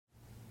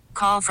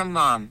Call from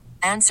mom.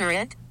 Answer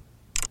it.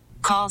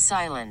 Call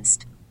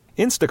silenced.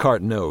 Instacart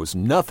knows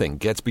nothing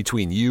gets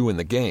between you and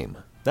the game.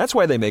 That's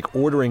why they make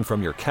ordering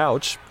from your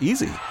couch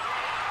easy.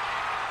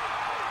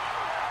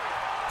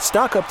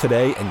 Stock up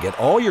today and get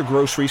all your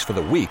groceries for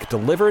the week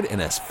delivered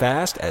in as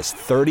fast as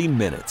 30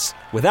 minutes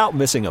without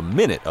missing a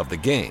minute of the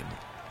game.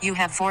 You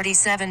have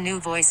 47 new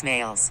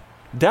voicemails.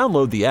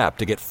 Download the app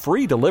to get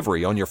free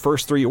delivery on your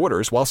first 3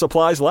 orders while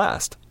supplies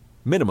last.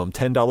 Minimum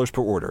 $10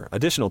 per order.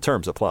 Additional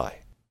terms apply.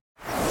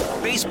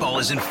 Baseball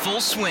is in full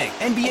swing.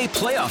 NBA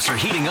playoffs are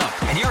heating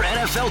up, and your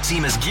NFL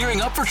team is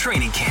gearing up for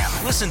training camp.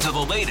 Listen to the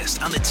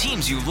latest on the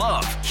teams you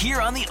love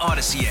here on the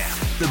Odyssey app.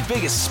 The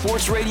biggest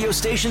sports radio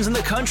stations in the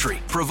country,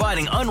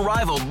 providing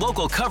unrivaled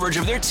local coverage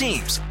of their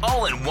teams,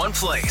 all in one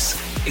place.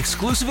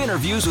 Exclusive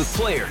interviews with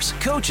players,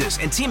 coaches,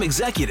 and team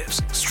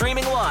executives,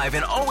 streaming live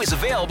and always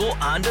available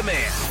on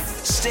demand.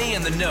 Stay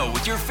in the know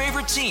with your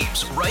favorite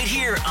teams right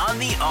here on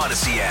the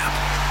Odyssey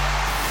app.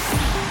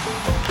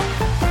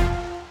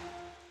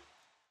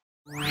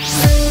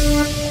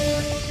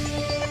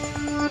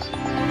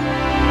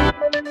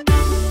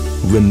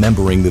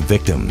 Remembering the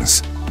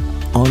victims,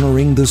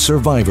 honoring the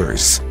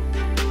survivors,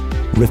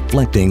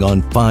 reflecting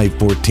on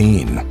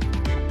 514.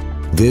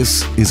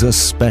 This is a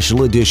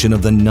special edition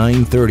of the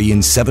 930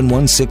 and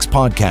 716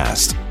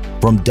 podcast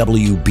from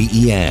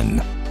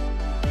WBEN.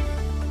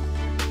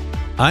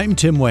 I'm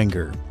Tim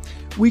Wenger.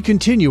 We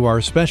continue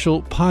our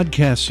special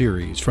podcast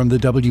series from the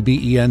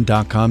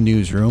WBEN.com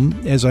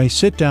newsroom as I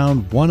sit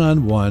down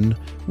one-on-one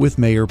with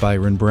Mayor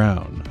Byron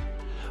Brown.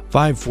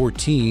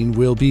 514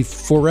 will be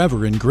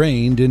forever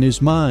ingrained in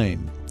his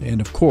mind and,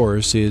 of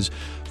course, is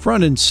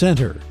front and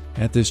center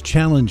at this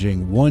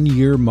challenging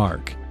one-year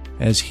mark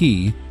as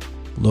he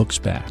looks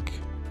back.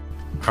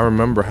 I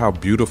remember how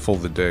beautiful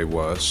the day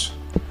was.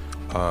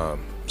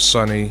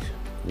 Sunny,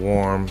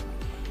 warm,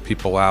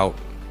 people out,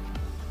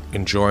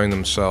 enjoying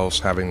themselves,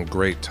 having a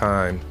great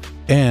time.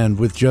 And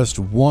with just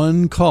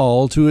one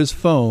call to his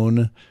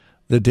phone,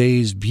 the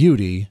day's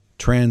beauty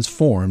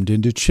transformed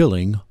into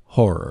chilling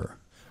horror.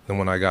 And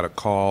when I got a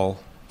call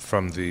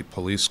from the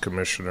police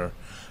commissioner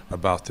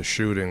about the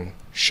shooting,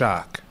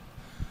 shock.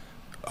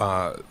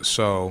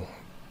 So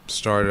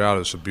started out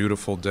as a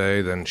beautiful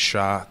day, then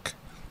shock,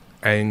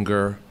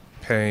 anger,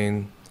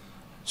 pain,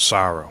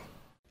 sorrow.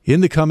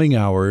 In the coming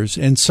hours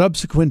and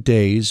subsequent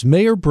days,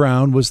 Mayor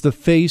Brown was the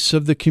face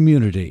of the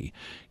community.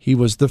 He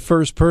was the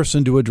first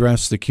person to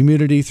address the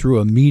community through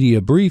a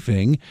media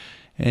briefing,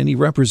 and he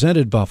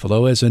represented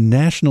Buffalo as a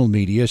national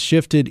media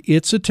shifted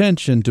its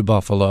attention to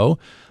Buffalo,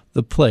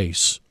 the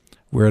place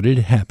where it had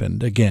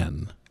happened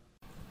again.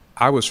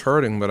 I was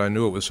hurting, but I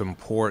knew it was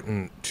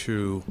important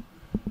to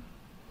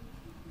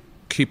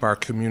keep our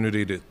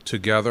community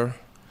together,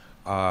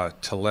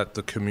 to let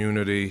the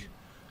community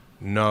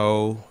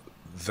know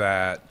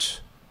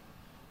that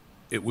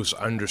it was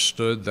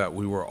understood that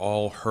we were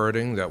all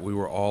hurting, that we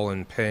were all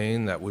in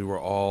pain, that we were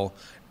all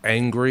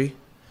angry,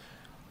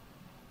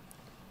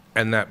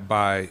 and that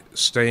by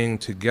staying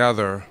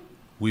together,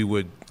 we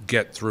would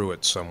get through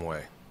it some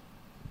way.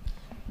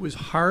 It was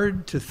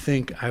hard to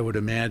think, I would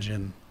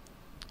imagine,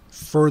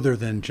 further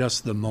than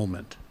just the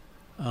moment.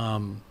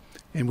 And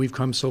we've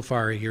come so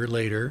far a year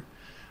later.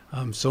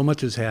 So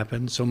much has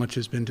happened. So much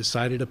has been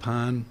decided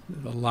upon.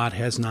 A lot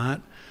has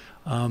not.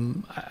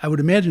 I would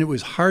imagine it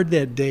was hard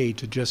that day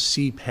to just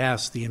see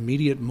past the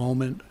immediate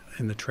moment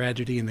and the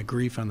tragedy and the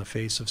grief on the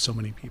face of so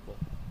many people.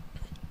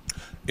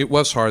 It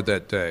was hard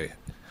that day.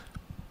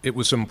 It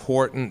was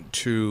important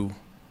to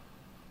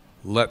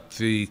let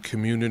the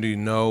community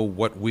know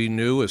what we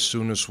knew as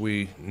soon as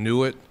we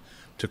knew it,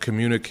 to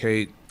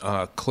communicate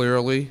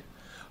clearly,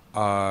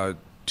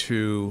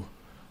 to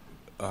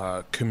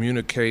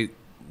communicate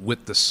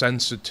with the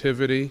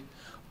sensitivity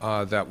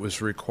that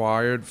was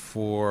required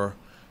for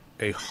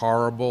a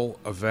horrible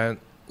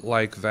event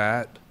like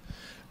that,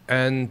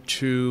 and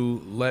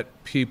to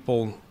let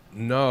people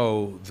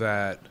know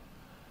that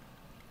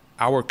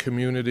our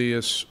community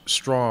is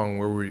strong,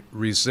 we're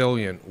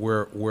resilient,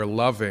 we're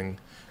loving,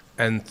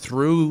 and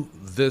through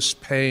this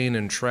pain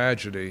and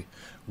tragedy,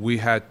 we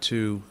had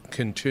to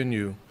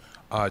continue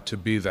to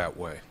be that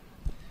way.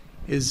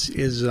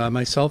 Is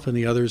myself and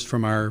the others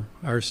from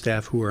our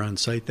staff who were on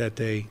site that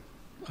day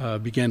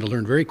began to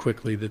learn very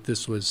quickly that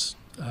this was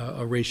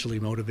a racially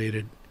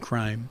motivated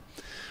crime.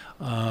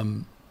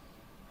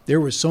 There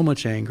was so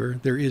much anger.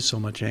 There is so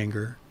much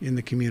anger in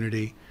the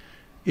community.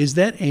 Is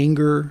that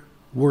anger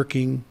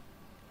working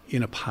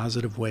in a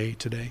positive way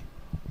today?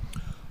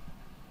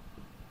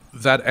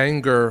 That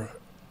anger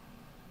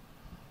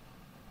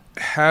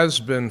has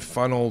been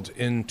funneled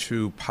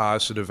into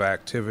positive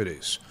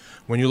activities.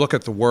 When you look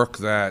at the work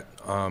that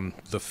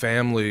the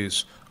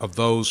families of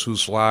those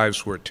whose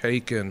lives were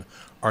taken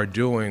are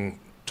doing,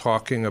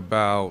 talking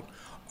about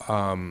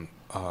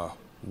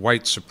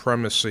white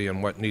supremacy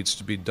and what needs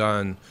to be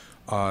done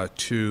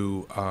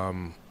to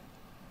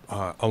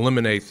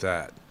eliminate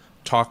that,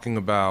 talking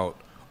about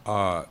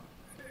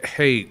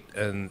hate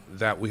and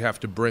that we have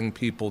to bring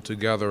people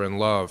together in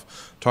love,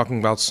 talking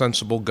about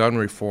sensible gun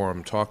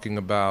reform, talking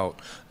about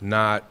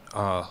not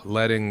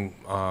letting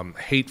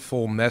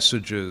hateful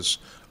messages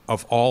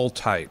of all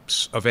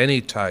types, of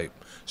any type,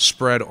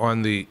 spread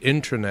on the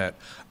internet.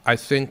 I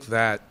think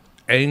that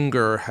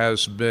anger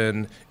has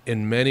been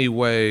in many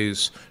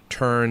ways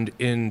turned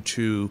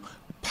into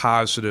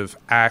positive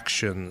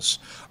actions.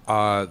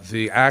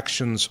 The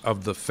actions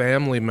of the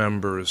family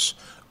members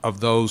of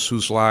those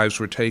whose lives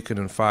were taken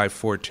in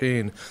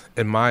 5/14,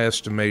 in my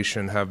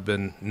estimation, have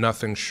been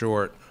nothing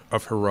short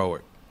of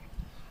heroic.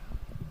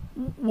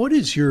 What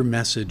is your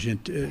message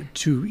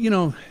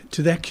to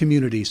that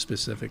community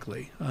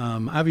specifically?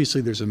 Obviously,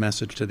 there's a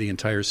message to the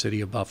entire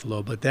city of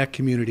Buffalo, but that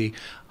community,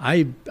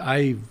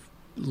 I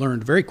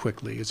learned very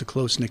quickly, is a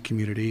close-knit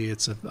community.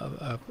 It's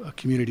a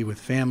community with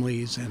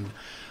families, and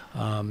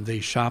they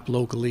shop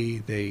locally.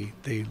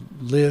 They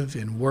live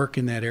and work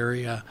in that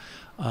area.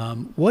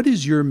 What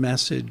is your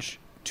message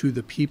to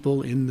the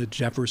people in the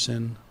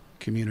Jefferson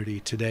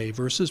community today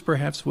versus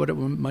perhaps what it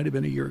might have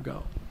been a year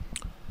ago?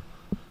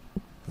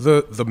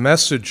 The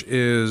message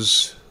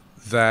is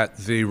that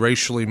the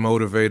racially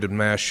motivated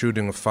mass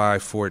shooting of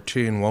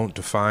 5/14 won't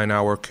define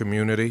our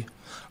community.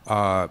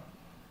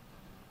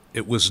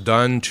 It was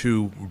done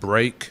to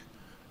break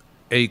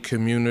a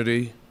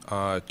community,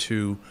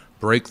 to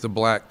break the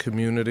black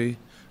community,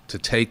 to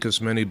take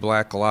as many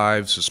black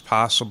lives as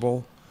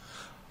possible.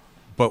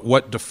 But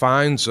what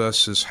defines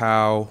us is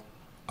how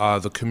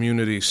the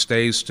community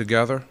stays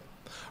together,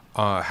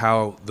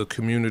 how the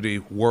community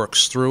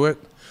works through it,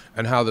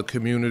 and how the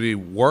community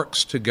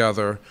works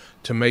together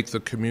to make the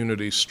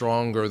community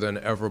stronger than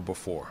ever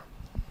before.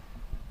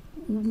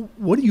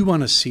 What do you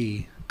want to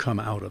see come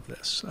out of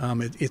this?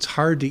 It's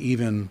hard to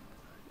even,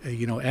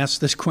 ask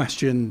this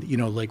question,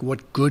 like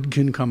what good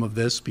can come of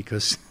this,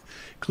 because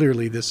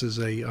clearly this is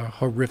a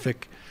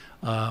horrific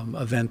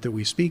event that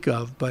we speak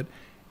of. But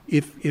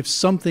if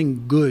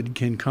something good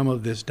can come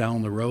of this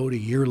down the road, a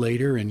year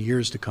later and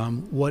years to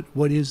come,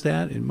 what is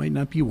that? It might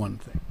not be one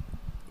thing.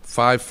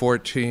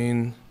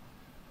 5/14,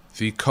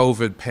 the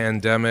COVID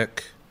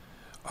pandemic,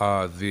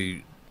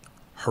 the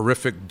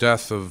horrific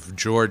death of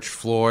George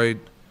Floyd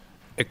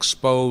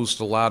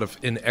exposed a lot of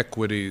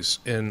inequities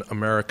in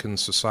American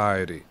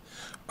society,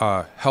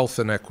 health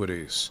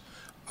inequities,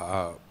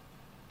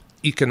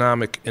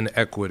 economic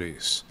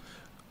inequities.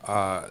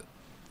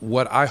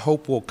 What I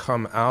hope will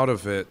come out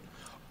of it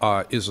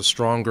is a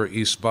stronger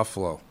East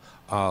Buffalo.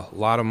 A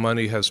lot of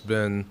money has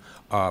been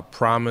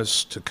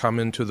promised to come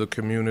into the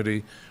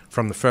community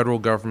from the federal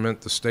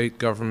government, the state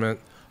government,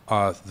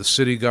 the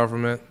city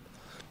government.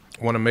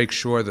 I want to make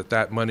sure that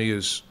that money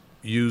is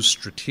used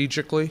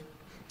strategically,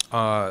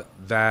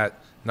 that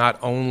not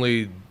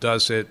only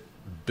does it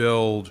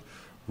build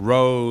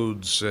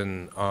roads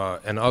and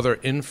other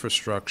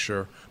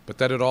infrastructure, but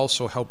that it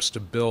also helps to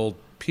build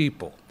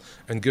people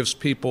and gives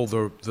people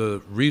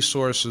the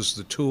resources,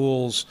 the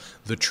tools,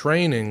 the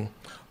training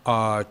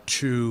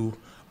to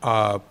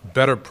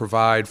better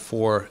provide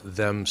for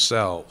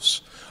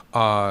themselves,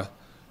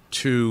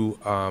 to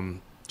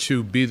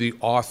be the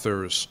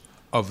authors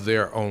of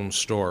their own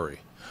story.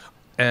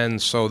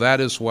 And so that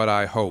is what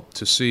I hope,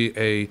 to see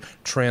a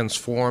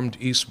transformed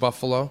East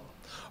Buffalo,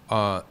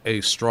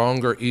 a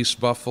stronger East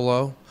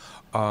Buffalo,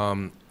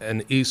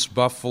 an East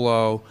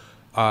Buffalo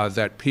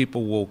that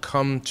people will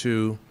come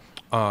to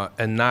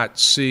and not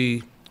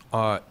see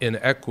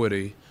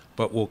inequity,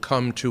 but will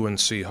come to and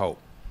see hope.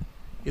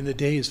 In the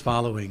days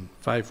following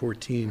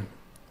 5/14,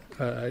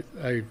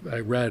 I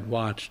read,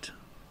 watched,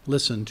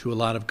 listened to a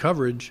lot of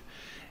coverage,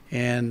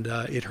 and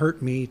it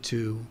hurt me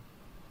to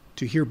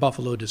hear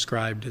Buffalo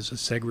described as a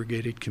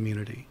segregated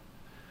community.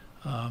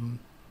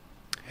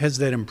 Has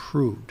that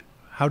improved?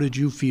 How did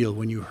you feel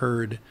when you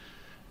heard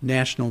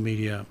national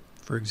media,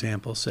 for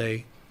example,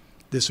 say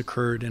this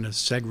occurred in a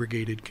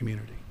segregated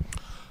community?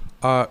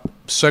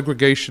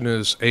 Segregation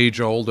is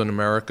age-old in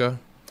America.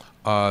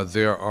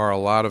 There are a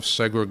lot of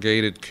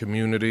segregated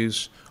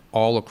communities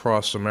all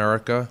across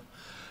America.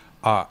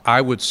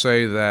 I would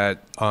say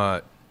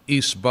that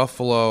East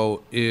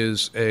Buffalo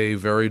is a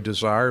very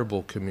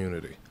desirable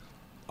community.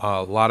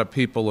 A lot of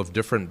people of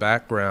different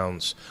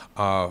backgrounds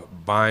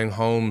buying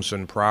homes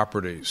and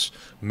properties,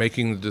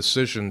 making the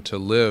decision to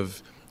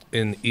live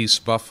in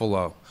East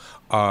Buffalo.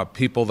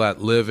 People that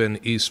live in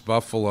East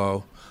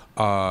Buffalo,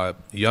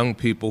 young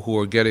people who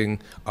are getting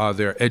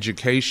their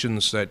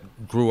educations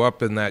that grew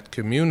up in that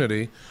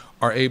community,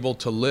 are able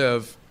to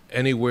live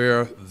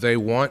anywhere they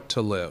want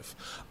to live.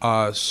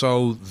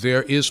 So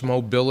there is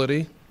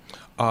mobility,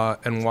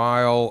 and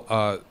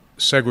while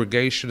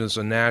segregation is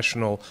a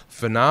national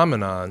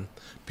phenomenon,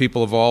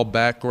 people of all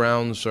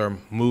backgrounds are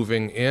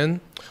moving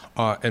in,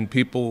 and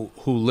people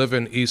who live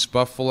in East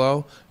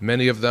Buffalo,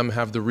 many of them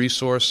have the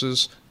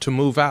resources to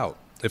move out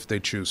if they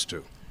choose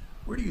to.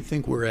 Where do you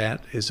think we're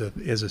at as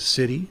a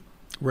city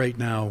right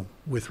now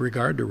with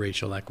regard to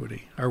racial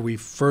equity? Are we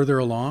further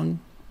along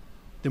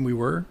than we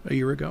were a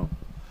year ago?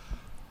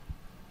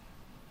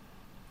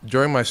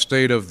 During my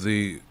State of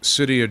the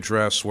City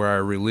address, where I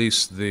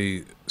released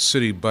the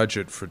city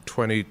budget for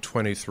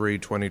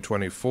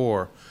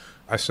 2023-2024,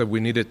 I said we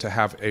needed to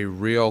have a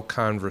real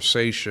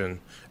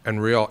conversation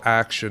and real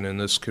action in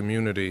this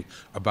community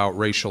about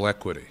racial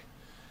equity.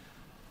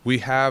 We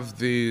have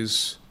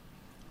these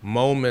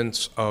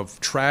moments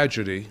of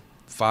tragedy,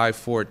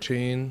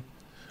 5/14,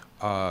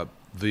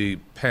 the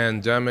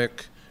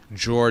pandemic,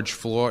 George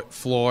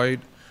Floyd,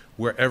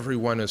 where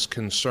everyone is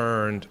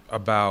concerned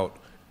about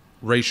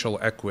racial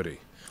equity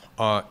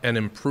and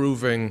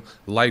improving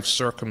life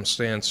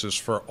circumstances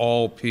for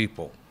all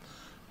people.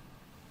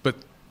 But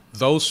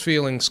those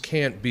feelings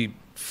can't be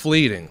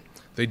fleeting.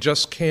 They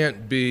just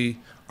can't be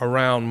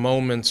around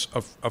moments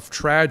of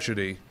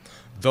tragedy.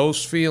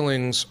 Those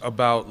feelings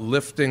about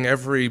lifting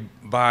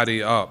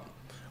everybody up,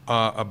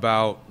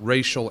 about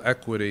racial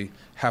equity,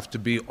 have to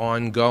be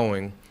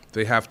ongoing.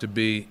 They have to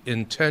be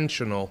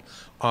intentional.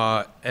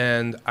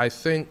 And I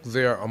think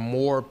there are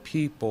more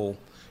people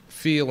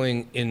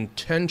feeling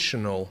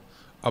intentional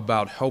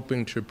about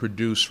helping to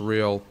produce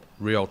real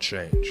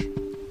change.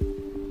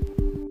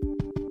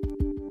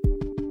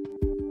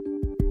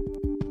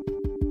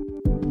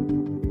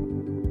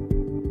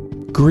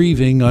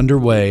 Grieving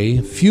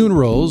underway,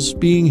 funerals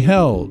being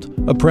held,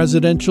 a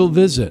presidential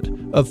visit,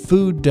 a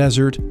food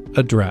desert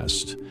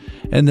addressed.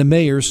 And the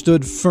mayor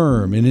stood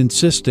firm in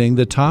insisting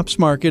the Tops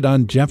Market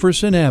on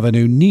Jefferson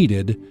Avenue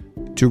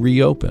needed to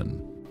reopen.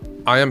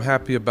 I am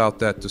happy about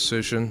that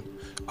decision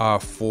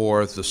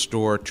for the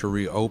store to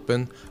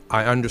reopen.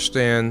 I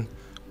understand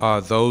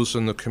those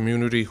in the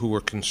community who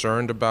were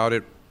concerned about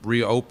it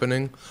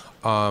reopening.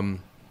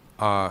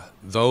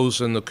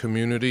 Those in the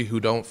community who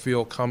don't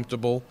feel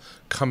comfortable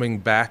coming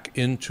back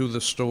into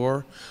the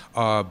store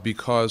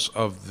because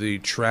of the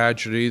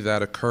tragedy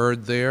that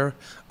occurred there,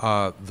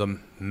 the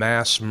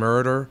mass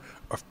murder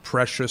of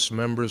precious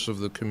members of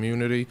the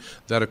community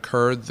that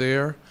occurred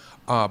there.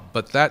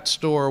 But that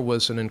store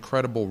was an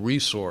incredible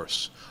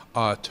resource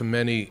to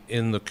many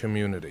in the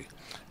community.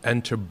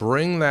 And to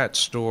bring that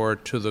store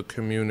to the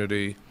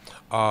community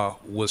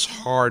was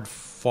hard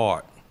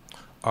fought.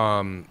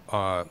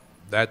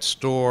 That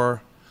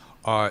store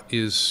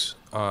is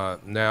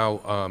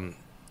now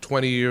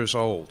 20 years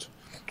old,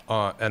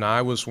 and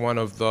I was one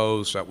of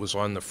those that was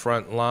on the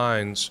front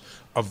lines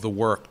of the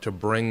work to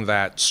bring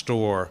that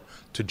store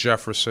to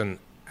Jefferson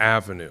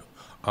Avenue.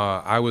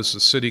 I was the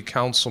city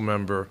council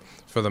member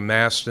for the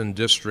Maston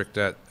district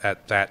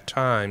at that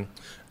time,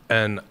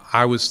 and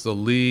I was the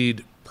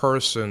lead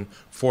person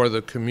for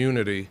the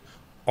community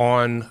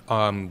on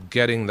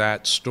getting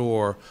that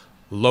store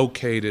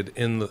located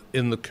in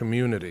the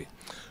community.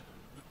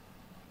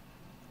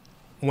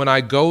 When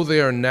I go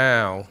there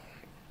now,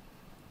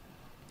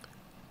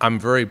 I'm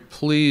very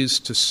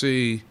pleased to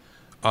see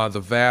the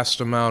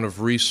vast amount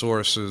of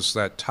resources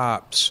that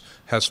Tops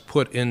has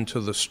put into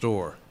the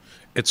store.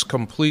 It's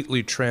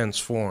completely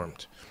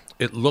transformed.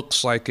 It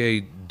looks like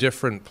a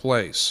different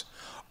place.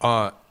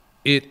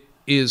 It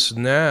is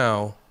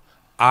now,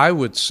 I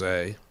would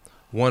say,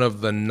 one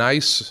of the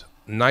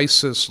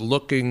nicest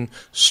looking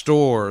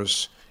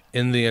stores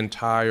in the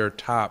entire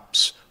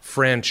Tops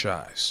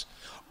franchise.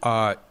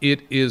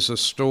 It is a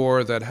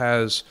store that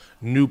has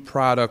new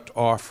product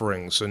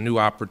offerings and new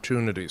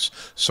opportunities.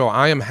 So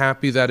I am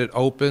happy that it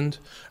opened,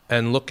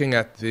 and looking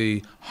at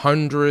the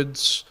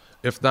hundreds,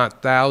 if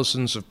not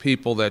thousands of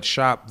people that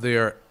shop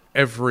there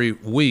every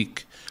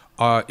week,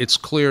 it's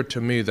clear to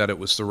me that it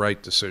was the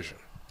right decision.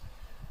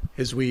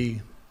 As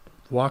we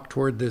walk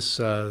toward this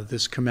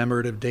this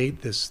commemorative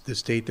date,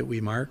 this date that we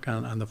mark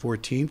on the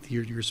 14th,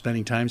 you're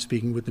spending time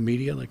speaking with the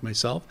media, like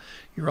myself.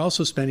 You're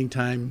also spending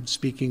time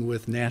speaking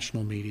with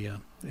national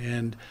media,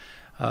 and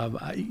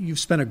you've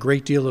spent a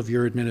great deal of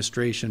your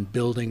administration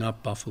building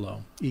up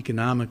Buffalo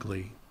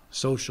economically,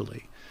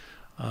 socially,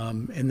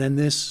 and then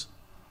this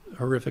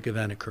horrific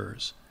event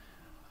occurs.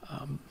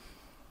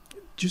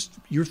 Just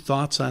your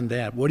thoughts on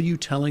that. What are you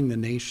telling the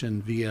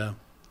nation via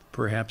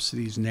perhaps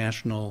these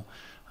national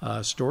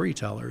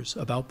storytellers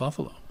about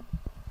Buffalo?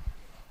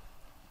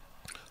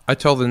 I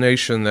tell the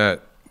nation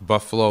that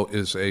Buffalo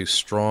is a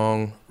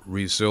strong,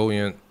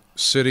 resilient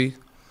city.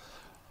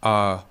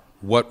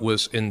 What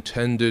was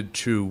intended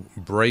to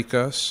break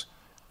us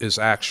is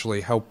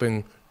actually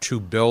helping to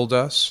build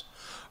us.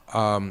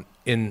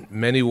 In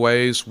many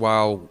ways,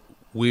 while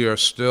we are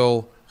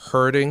still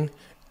hurting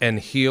and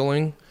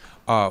healing,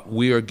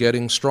 we are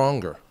getting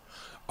stronger.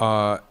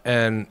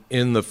 And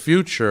in the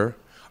future,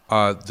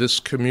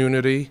 this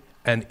community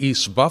and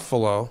East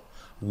Buffalo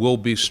will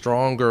be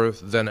stronger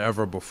than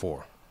ever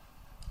before.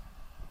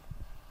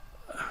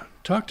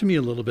 Talk to me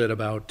a little bit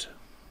about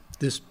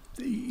this,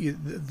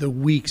 the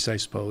weeks, I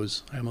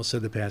suppose. I almost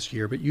said the past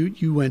year, but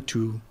you went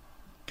to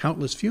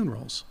countless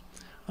funerals,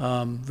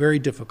 very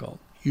difficult.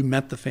 You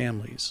met the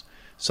families.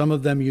 Some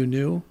of them you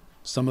knew,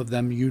 some of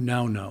them you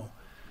now know.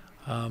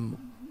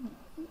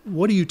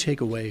 What do you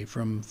take away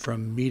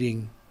from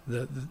meeting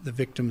the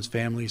victims'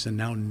 families and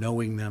now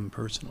knowing them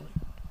personally?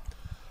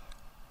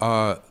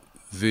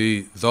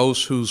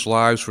 Those whose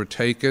lives were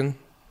taken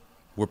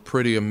were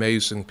pretty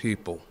amazing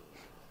people.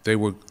 They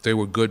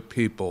were good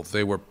people.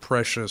 They were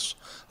precious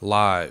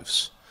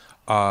lives.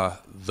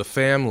 The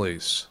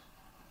families,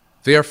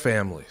 their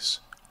families,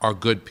 are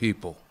good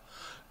people.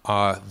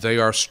 They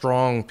are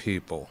strong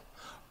people.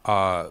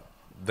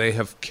 They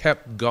have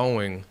kept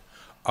going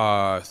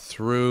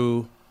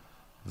through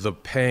the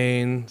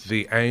pain,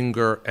 the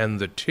anger, and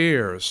the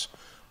tears,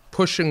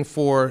 pushing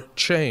for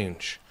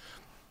change,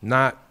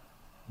 not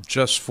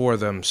just for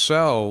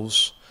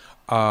themselves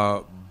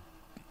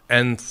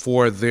and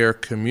for their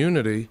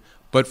community,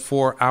 but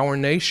for our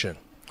nation.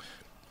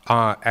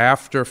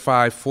 After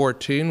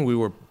 5/14, we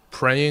were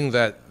praying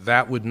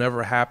that would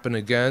never happen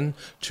again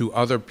to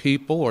other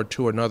people or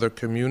to another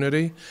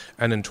community.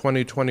 And in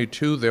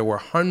 2022, there were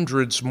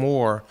hundreds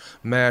more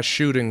mass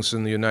shootings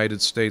in the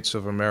United States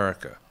of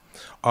America.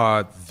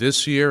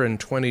 This year, in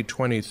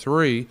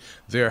 2023,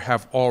 there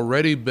have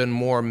already been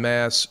more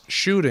mass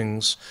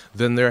shootings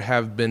than there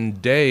have been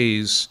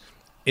days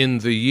in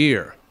the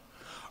year.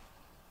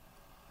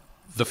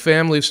 The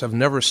families have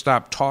never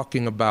stopped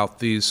talking about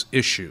these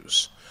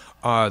issues.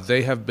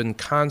 They have been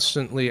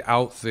constantly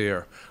out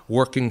there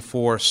working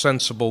for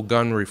sensible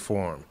gun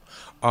reform,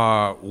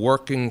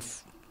 working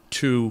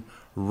to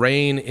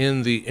rein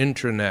in the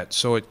internet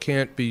so it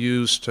can't be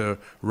used to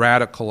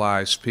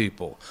radicalize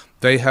people.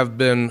 They have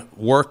been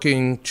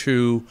working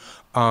to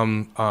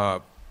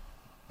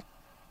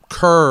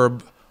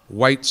curb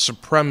white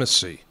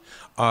supremacy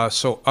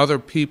so other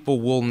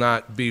people will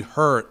not be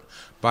hurt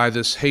by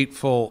this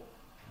hateful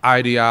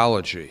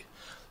ideology.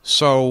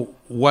 So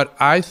what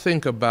I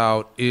think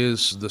about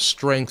is the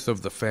strength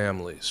of the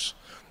families,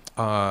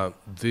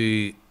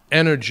 the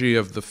energy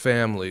of the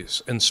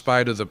families in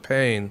spite of the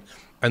pain,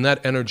 and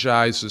that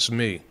energizes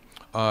me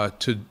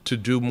to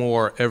do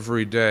more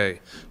every day,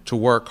 to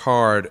work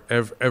hard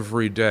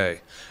every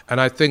day.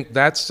 And I think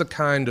that's the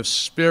kind of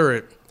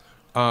spirit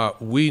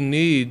we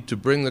need to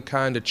bring the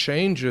kind of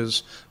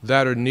changes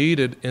that are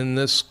needed in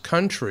this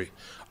country.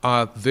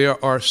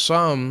 There are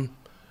some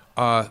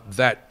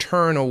that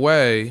turn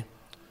away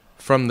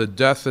from the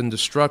death and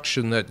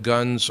destruction that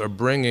guns are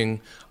bringing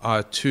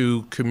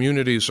to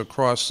communities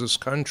across this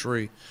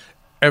country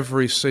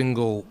every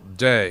single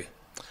day.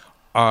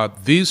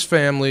 These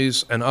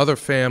families and other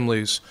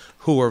families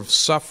who have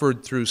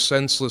suffered through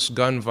senseless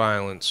gun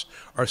violence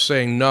are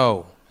saying,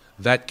 no,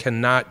 that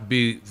cannot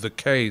be the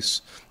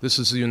case. This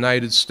is the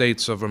United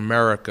States of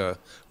America.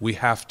 We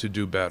have to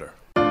do better.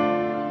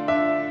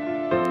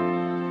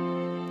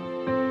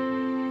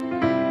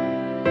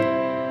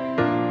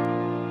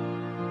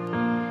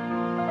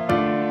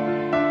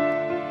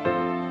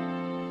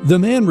 The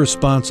man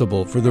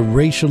responsible for the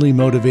racially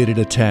motivated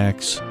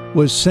attacks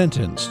was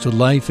sentenced to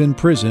life in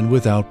prison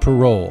without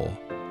parole.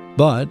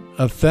 But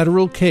a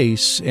federal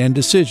case and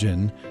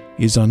decision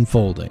is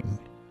unfolding.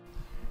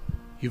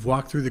 You've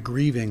walked through the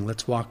grieving.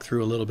 Let's walk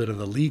through a little bit of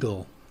the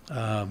legal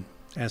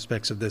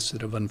aspects of this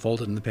that have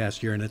unfolded in the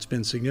past year, and it's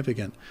been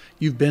significant.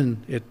 You've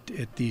been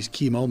at these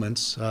key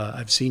moments.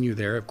 I've seen you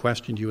there. I've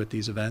questioned you at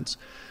these events.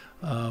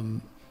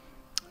 Do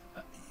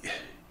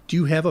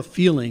you have a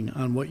feeling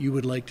on what you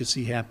would like to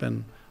see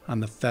happen on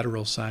the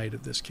federal side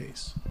of this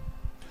case?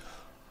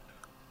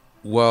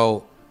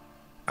 Well,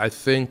 I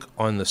think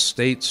on the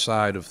state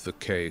side of the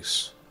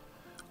case,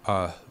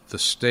 the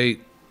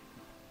state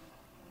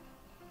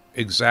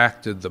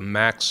exacted the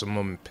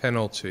maximum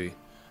penalty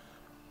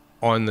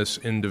on this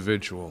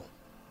individual,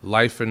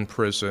 life in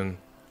prison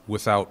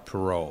without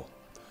parole.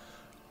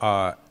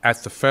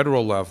 At the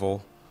federal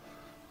level,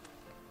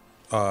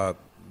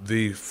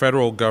 the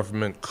federal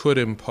government could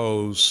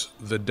impose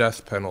the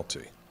death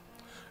penalty.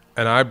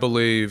 And I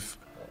believe,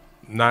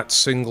 not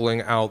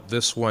singling out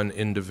this one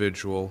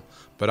individual,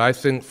 but I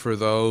think for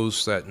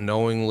those that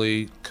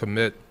knowingly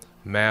commit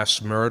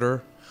mass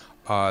murder,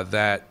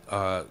 that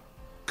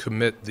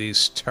commit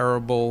these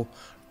terrible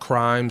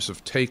crimes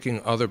of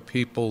taking other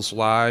people's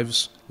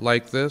lives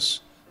like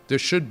this, there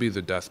should be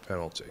the death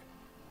penalty.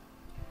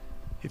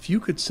 If you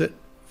could sit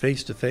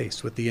face to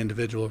face with the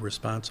individual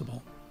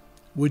responsible,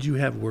 would you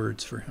have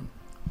words for him?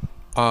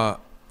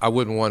 I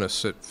wouldn't want to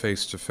sit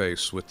face to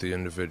face with the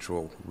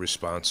individual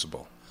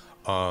responsible.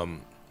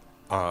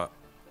 I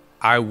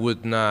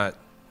would not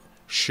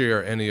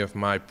share any of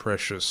my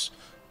precious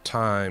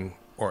time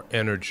or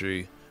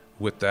energy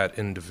with that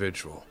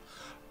individual.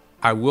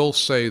 I will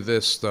say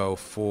this, though,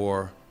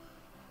 for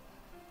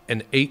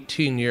an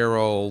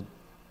 18-year-old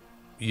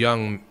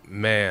young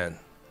man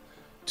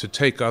to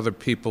take other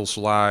people's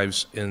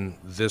lives in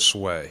this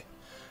way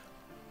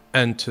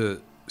and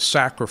to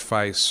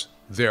sacrifice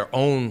their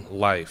own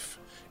life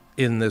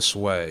in this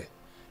way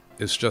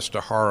is just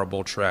a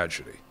horrible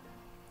tragedy.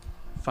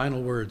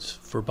 Final words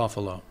for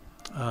Buffalo.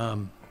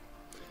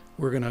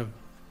 We're going to,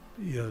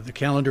 the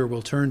calendar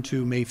will turn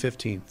to May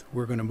 15th.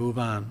 We're going to move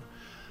on,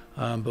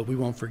 but we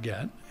won't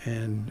forget.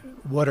 And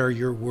what are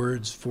your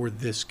words for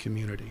this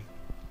community?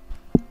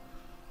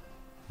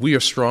 We are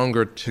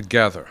stronger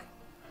together.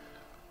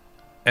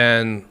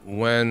 And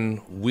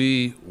when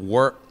we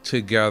work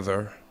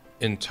together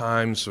in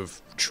times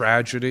of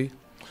tragedy,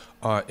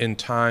 in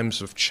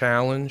times of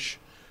challenge,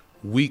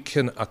 we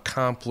can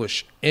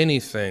accomplish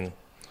anything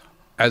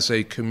as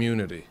a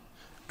community,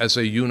 as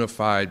a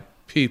unified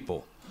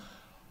people.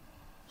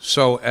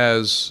 So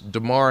as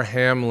Damar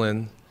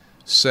Hamlin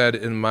said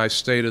in my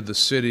State of the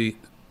City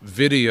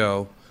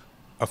video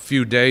a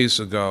few days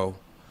ago,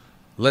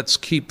 let's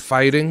keep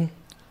fighting,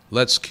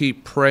 let's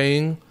keep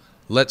praying,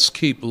 let's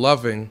keep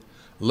loving,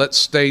 let's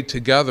stay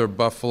together,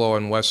 Buffalo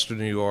and Western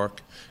New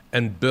York,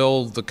 and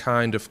build the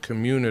kind of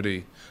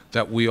community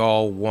that we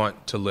all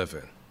want to live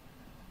in.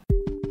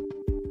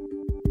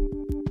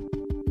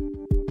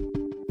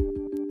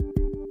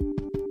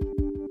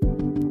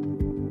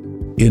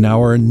 In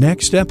our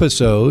next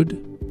episode...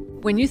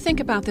 When you think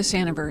about this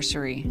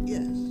anniversary,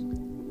 yes,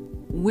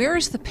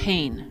 where's the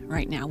pain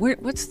right now?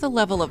 What's the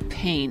level of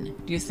pain,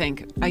 do you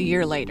think, a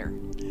year later?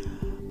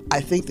 I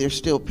think there's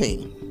still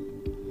pain.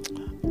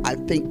 I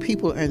think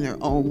people in their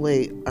own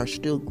way are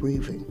still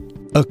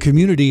grieving. A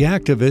community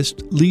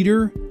activist,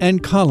 leader,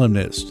 and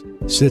columnist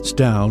sits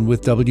down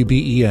with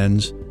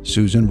WBEN's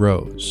Susan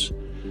Rose.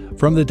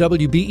 From the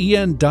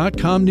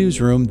WBEN.com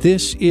newsroom,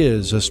 this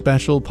is a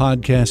special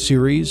podcast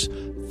series,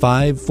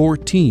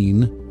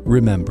 514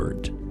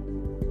 Remembered.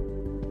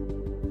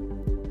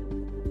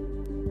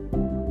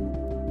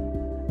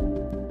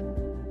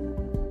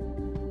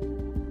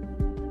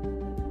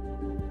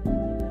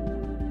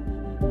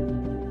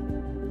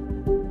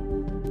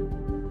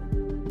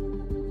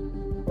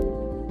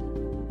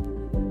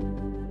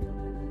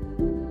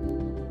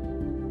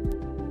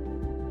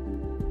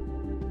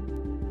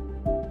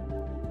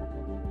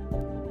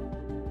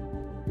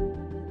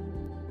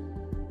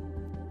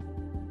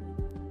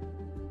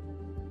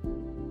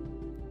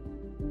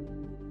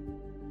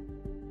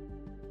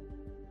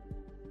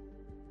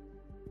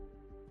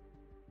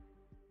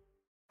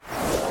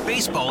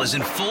 Baseball is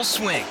in full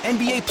swing.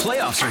 NBA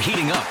playoffs are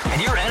heating up, and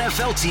your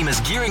NFL team is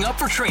gearing up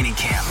for training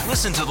camp.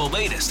 Listen to the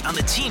latest on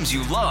the teams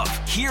you love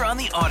here on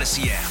the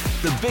Odyssey app.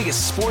 The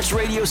biggest sports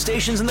radio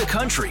stations in the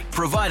country,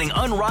 providing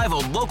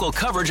unrivaled local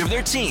coverage of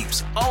their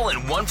teams, all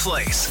in one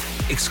place.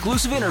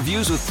 Exclusive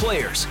interviews with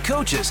players,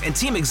 coaches, and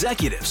team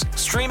executives,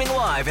 streaming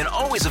live and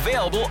always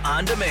available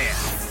on demand.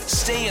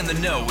 Stay in the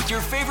know with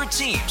your favorite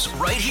teams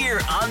right here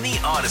on the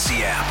Odyssey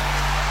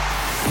app.